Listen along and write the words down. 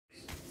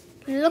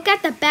Look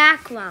at the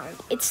background.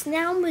 It's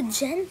now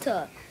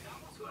magenta.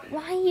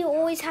 Why you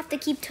always have to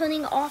keep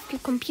turning off your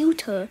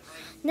computer?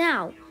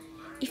 Now,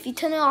 if you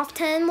turn it off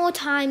 10 more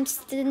times,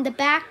 then the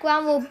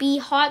background will be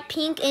hot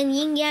pink and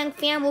Yin Yang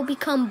Fan will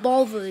become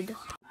bothered.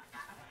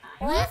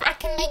 What if I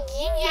can make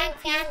Yin Yang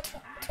Fan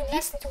to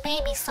listen to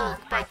Baby Song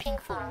by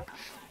Pink Fong?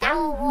 That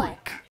will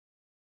work.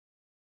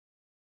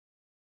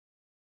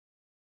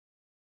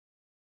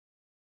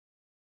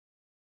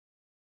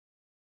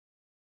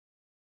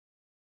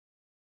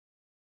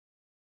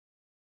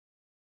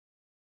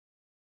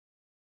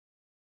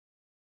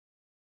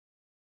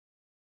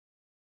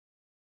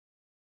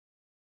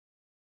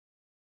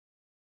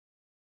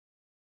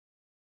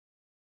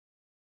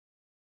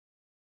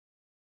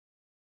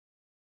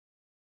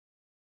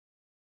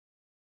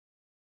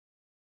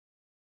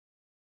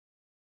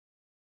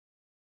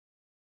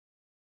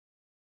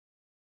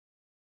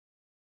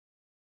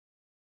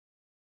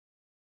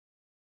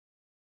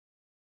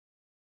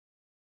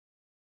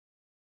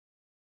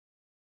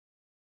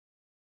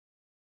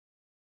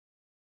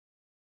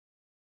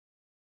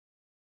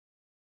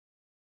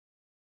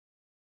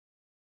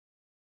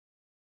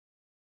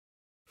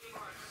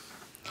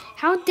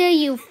 How dare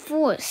you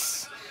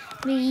force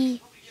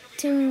me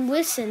to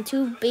listen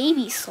to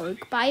Baby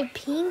Sulk by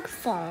Pink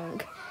Fong?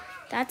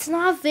 That's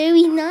not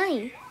very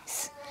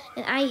nice.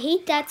 And I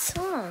hate that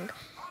song.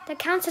 That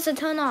counts as a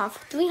turn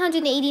off.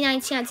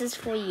 389 chances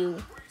for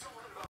you.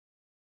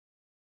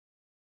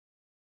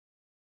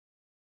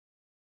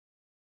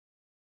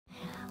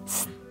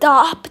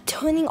 Stop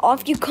turning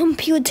off your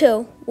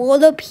computer.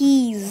 Water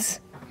peas.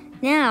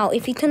 Now,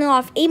 if you turn it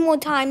off 8 more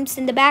times,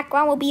 then the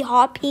background will be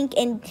hot pink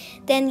and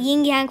then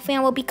Yin Yang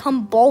Fan will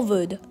become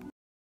bothered.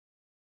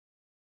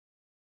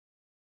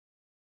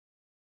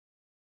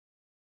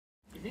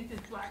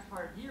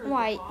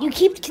 Why? You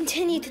keep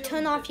continue to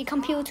turn off your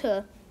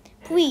computer.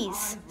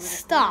 Please,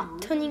 stop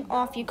turning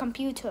off your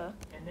computer.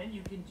 And then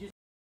you can just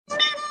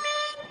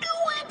Do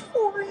it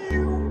for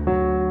you.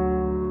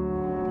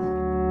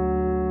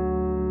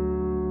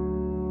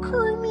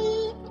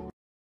 Kermit.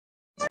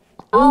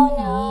 Oh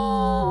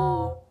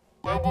no,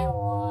 that didn't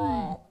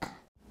work.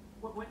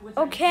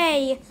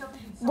 Okay,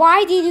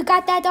 why did you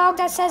got that dog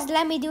that says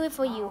 "Let me do it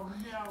for you"?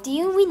 Do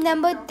you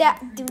remember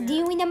that? Do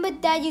you remember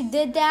that you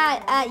did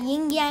that at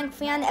Yin Yang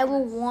Fan Ever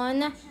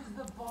 1?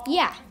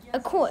 Yeah,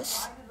 of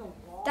course.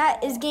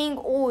 That is getting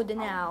old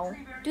now.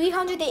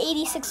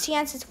 386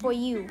 chances for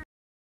you.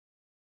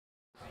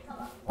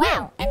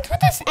 Well, until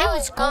this hour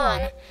is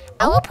gone,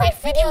 I will play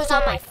videos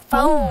on my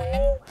phone,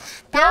 and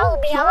that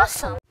will be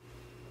awesome.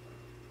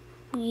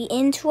 We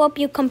interrupt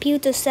your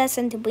computer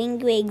session to bring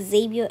you a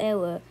Xzavier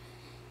error.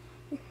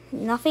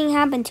 Nothing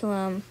happened to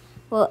him.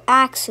 Well,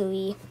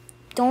 actually,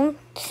 don't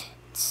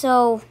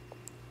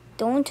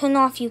turn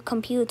off your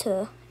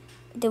computer.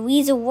 The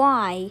reason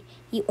why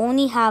you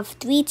only have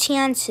 3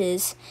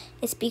 chances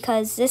is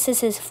because this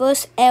is his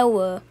first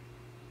error.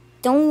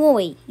 Don't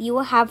worry, you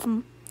will have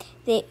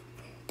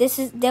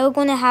they're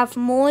gonna have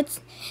more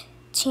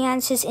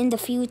chances in the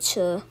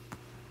future.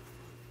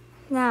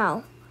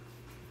 Now,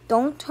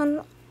 don't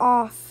turn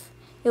off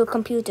your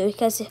computer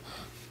because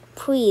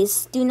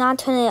please do not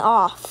turn it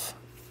off.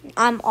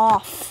 I'm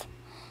off.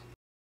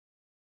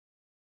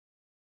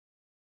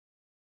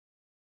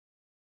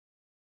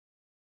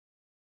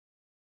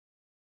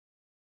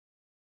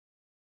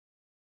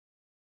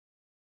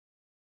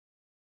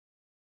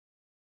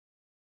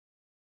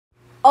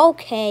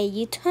 Okay,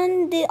 you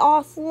turned it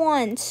off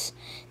once.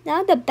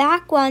 Now the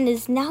background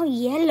is now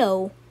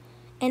yellow.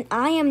 And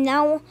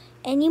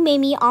you made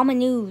me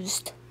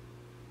ominous.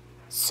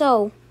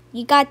 So,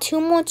 you got 2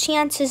 more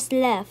chances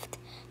left.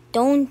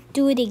 Don't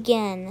do it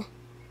again.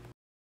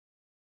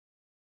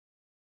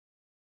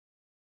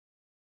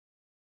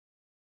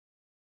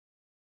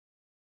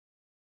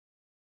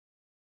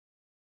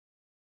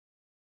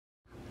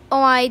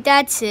 Alright,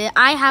 that's it.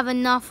 I have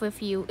enough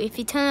with you. If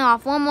you turn it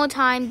off one more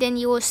time, then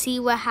you will see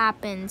what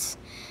happens.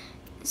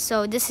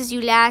 So, this is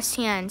your last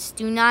chance.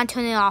 Do not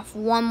turn it off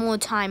one more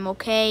time,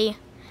 okay?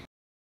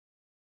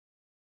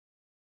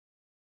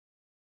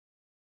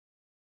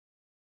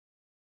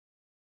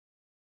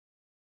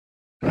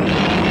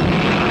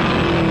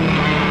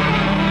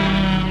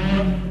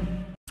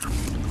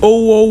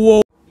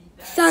 oh.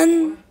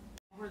 Son.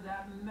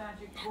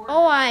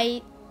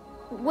 Alright.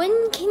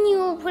 When can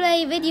you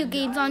play video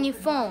games on your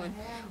phone?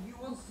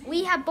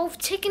 We have both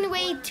taken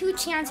away 2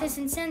 chances,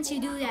 and since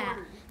you do that.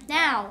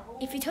 Now,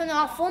 if you turn it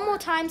off 4 more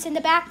times, then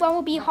the background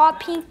will be hot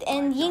pink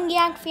and Yin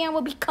Yang Fan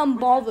will become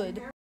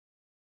bothered.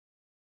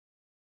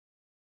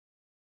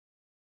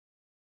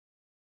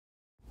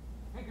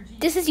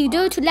 This is your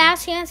third to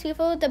last chance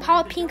before the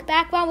hot pink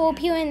background will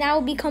appear and that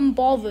will become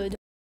bothered.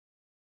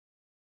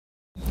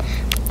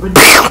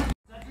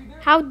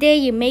 How dare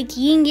you make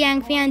Yin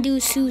Yang Fan do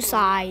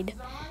suicide?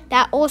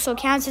 That also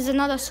counts as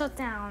another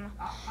shutdown.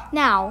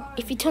 Now,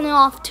 if you turn it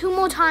off 2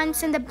 more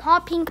times, then the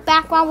hot pink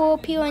background will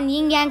appear and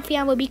Yin Yang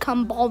Fan will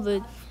become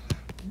bothered.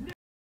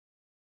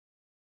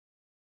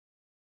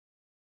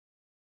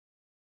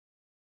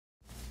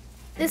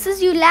 This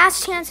is your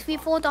last chance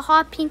before the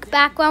hot pink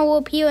background will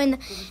appear,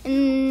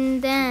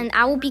 and then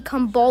I will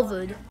become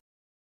bothered.